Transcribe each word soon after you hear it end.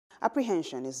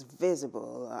Apprehension is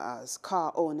visible as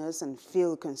car owners and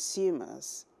fuel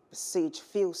consumers besiege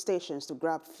fuel stations to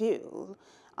grab fuel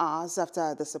hours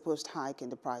after the supposed hike in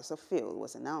the price of fuel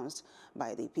was announced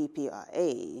by the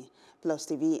PPPRA. Plus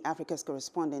TV Africa's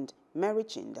correspondent Mary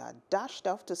Chinda dashed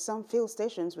off to some fuel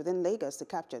stations within Lagos to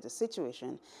capture the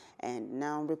situation and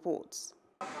now reports.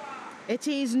 It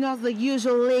is not the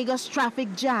usual Lagos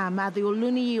traffic jam at the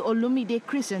Olumide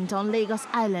Crescent on Lagos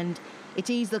Island. It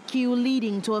is the queue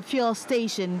leading to a fuel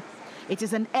station. It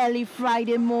is an early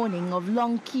Friday morning of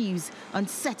long queues,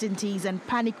 uncertainties and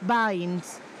panic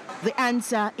buyings. The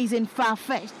answer isn't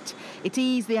far-fetched. It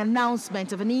is the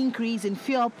announcement of an increase in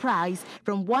fuel price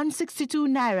from 162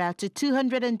 naira to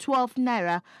 212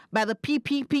 naira by the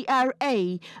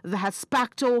PPPRA that has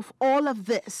sparked off all of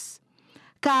this.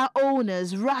 Car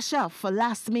owners rush off for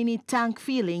last-minute tank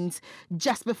fillings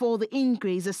just before the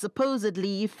increase is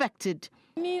supposedly effected.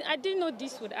 I didn't know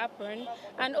this would happen,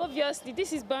 and obviously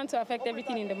this is bound to affect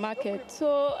everything in the market.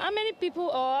 So how many people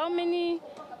or how many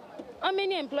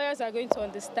employers are going to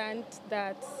understand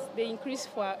that they increase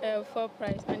for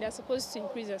price and they're supposed to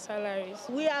increase their salaries?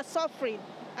 We are suffering.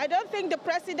 I don't think the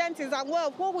president is aware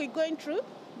of what we're going through,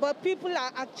 but people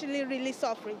are actually really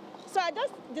suffering. So I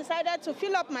just decided to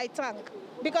fill up my tank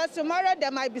because tomorrow there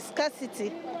might be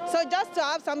scarcity. So just to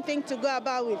have something to go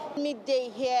about with. Midday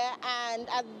here, and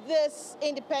at this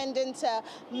independent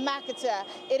marketer,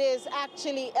 it is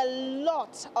actually a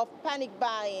lot of panic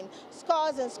buying,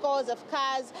 scores and scores of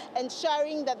cars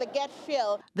ensuring that they get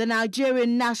fuel. The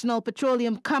Nigerian National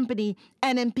Petroleum Company,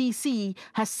 NNPC,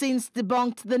 has since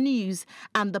debunked the news,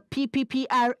 and the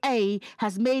PPPRA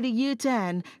has made a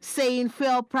U-turn, saying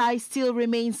fuel price still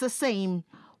remains the same.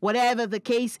 Whatever the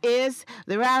case is,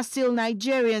 there are still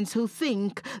Nigerians who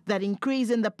think that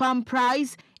increasing the pump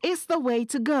price is the way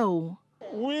to go.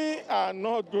 We are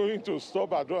not going to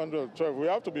stop at 112. We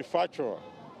have to be factual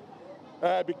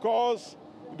because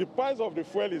the price of the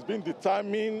fuel is being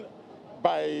determined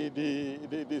by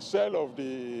the sale of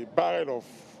the barrel of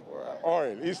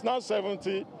oil. It's now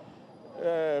 $70+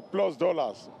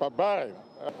 per barrel.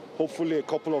 Hopefully a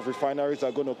couple of refineries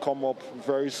are going to come up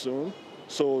very soon.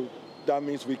 So that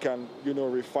means we can,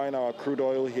 refine our crude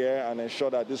oil here and ensure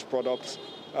that these products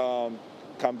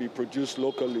can be produced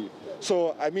locally.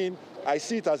 So, I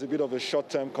see it as a bit of a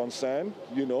short-term concern,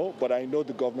 but I know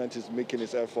the government is making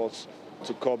its efforts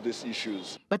to curb these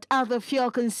issues. But other fuel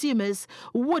consumers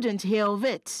wouldn't hear of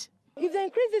it. If they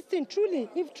increase this thing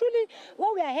if truly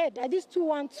what we are ahead at this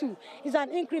 212 is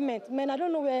an increment, I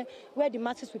don't know where the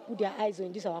masses will put their eyes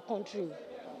on this our country.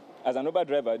 As an Uber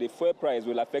driver, the fuel price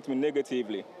will affect me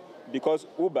negatively because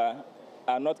Uber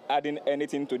are not adding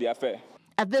anything to their fare.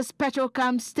 At this petrol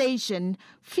camp station,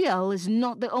 fuel is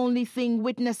not the only thing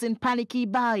witnessing panicky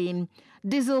buying.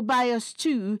 Diesel buyers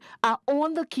too are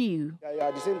on the queue.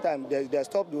 At the same time, they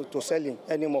stopped to selling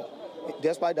anymore.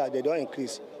 Despite that, they don't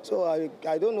increase. So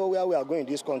I don't know where we are going in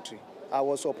this country. I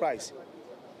was surprised.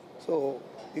 So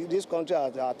this country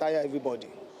has tired everybody.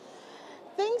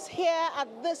 Things here at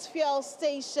this fuel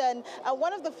station,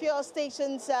 one of the fuel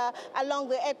stations along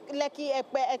the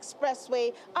Lekki-Epe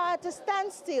Expressway, are at a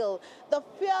standstill. The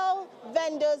fuel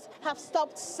vendors have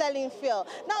stopped selling fuel.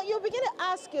 Now, you begin to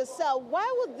ask yourself, why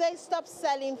would they stop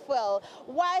selling fuel?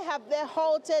 Why have they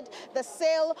halted the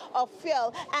sale of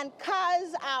fuel? And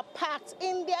cars are packed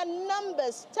in their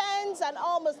numbers. Tens and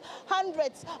almost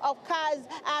hundreds of cars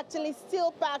are actually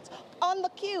still packed on the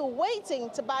queue, waiting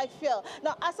to buy fuel.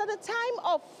 Now, as at the time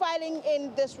of filing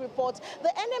in this report, the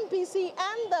NNPC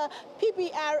and the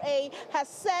PPPRA has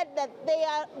said that they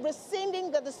are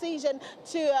rescinding the decision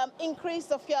to increase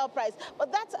the fuel price.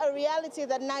 But that's a reality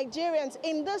that Nigerians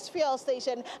in this fuel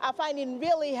station are finding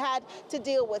really hard to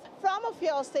deal with. From a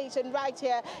fuel station right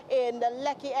here in the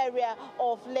Lekki area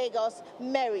of Lagos,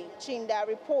 Mary Chinda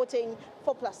reporting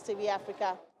for Plus TV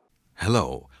Africa.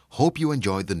 Hello, hope you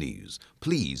enjoyed the news.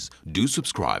 Please do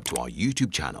subscribe to our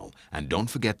YouTube channel and don't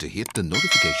forget to hit the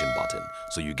notification button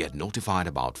so you get notified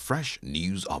about fresh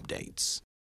news updates.